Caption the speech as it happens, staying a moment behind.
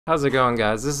How's it going,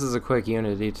 guys? This is a quick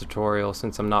Unity tutorial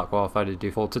since I'm not qualified to do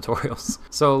full tutorials.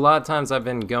 So a lot of times I've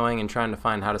been going and trying to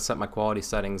find how to set my quality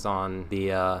settings on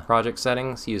the project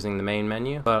settings using the main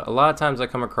menu. But a lot of times I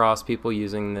come across people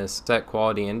using this set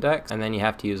quality index and then you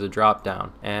have to use a drop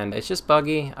down. And it's just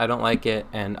buggy, I don't like it,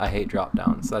 and I hate drop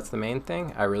downs. That's the main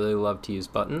thing. I really love to use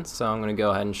buttons, so I'm going to go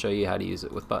ahead and show you how to use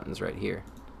it with buttons right here.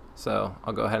 So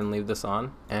I'll go ahead and leave this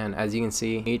on, and as you can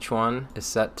see, each one is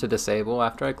set to disable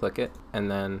after I click it,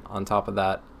 and then on top of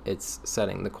that it's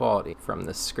setting the quality from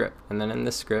this script. And then in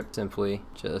this script, simply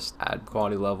just add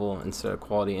quality level. Instead of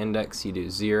quality index, you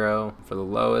do 0 for the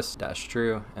lowest,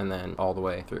 -true, and then all the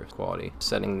way through quality,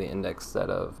 setting the index instead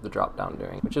of the drop down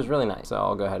doing, which is really nice. So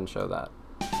I'll go ahead and show that.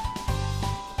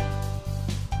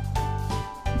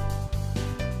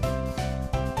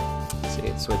 See,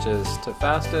 it switches to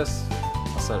fastest.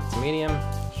 I'll set it to medium,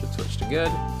 should switch to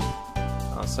good.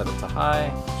 I'll set it to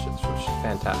high, should switch to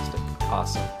fantastic.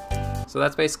 Awesome. So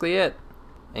that's basically it.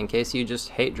 In case you just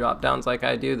hate drop downs like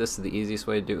I do, this is the easiest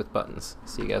way to do it with buttons.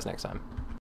 See you guys next time.